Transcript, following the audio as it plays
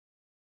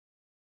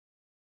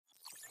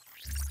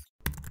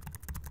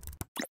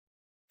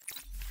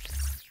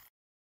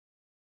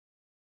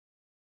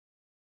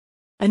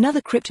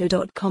Another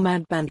Crypto.com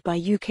ad banned by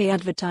UK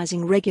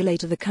advertising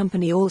regulator. The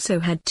company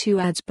also had 2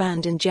 ads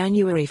banned in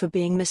January for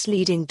being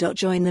misleading.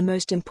 Join the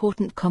most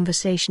important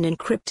conversation in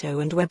crypto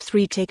and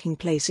Web3 taking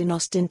place in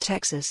Austin,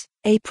 Texas,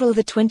 April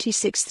the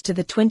 26th to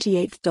the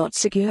 28th.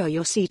 Secure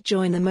your seat.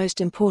 Join the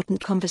most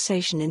important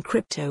conversation in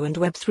crypto and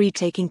Web3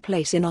 taking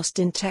place in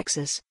Austin,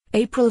 Texas,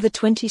 April the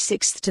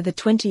 26th to the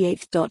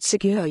 28th.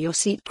 Secure your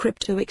seat.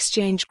 Crypto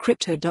exchange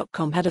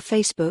Crypto.com had a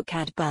Facebook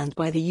ad banned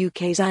by the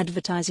UK's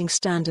Advertising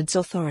Standards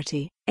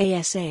Authority,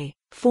 ASA,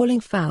 falling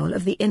foul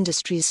of the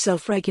industry's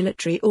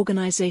self-regulatory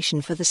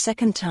organisation for the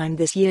second time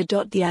this year.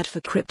 The ad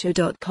for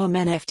Crypto.com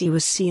NFT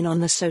was seen on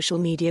the social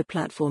media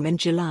platform in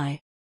July.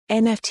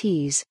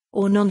 NFTs,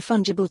 or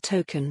non-fungible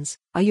tokens,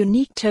 are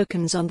unique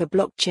tokens on the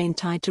blockchain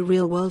tied to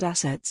real-world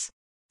assets.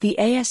 The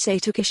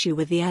ASA took issue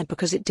with the ad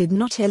because it did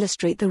not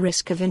illustrate the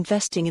risk of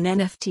investing in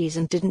NFTs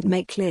and didn't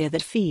make clear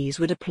that fees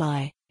would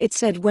apply, it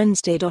said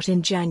Wednesday.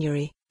 In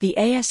January, the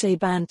ASA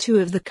banned 2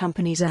 of the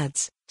company's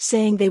ads,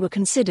 saying they were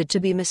considered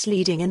to be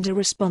misleading and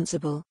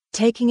irresponsible,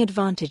 taking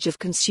advantage of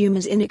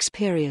consumers'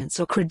 inexperience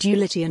or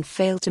credulity, and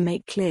failed to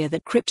make clear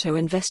that crypto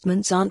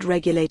investments aren't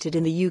regulated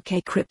in the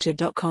UK.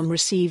 Crypto.com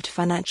received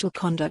Financial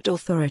Conduct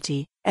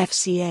Authority,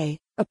 FCA,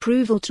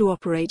 approval to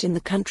operate in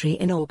the country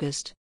in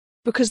August.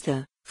 Because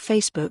the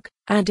Facebook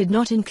ad did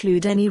not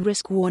include any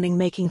risk warning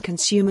making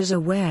consumers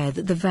aware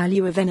that the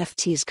value of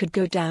NFTs could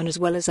go down as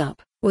well as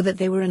up, or that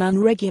they were an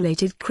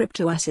unregulated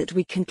crypto asset,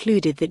 we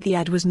concluded that the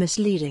ad was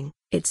misleading,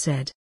 it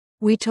said.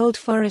 We told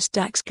Forest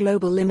Dax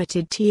Global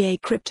Limited TA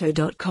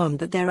Crypto.com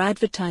that their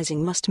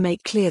advertising must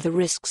make clear the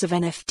risks of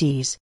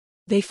NFTs.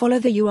 They follow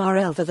the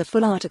URL for the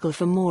full article.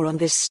 For more on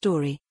this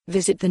story,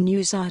 visit the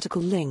news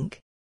article link.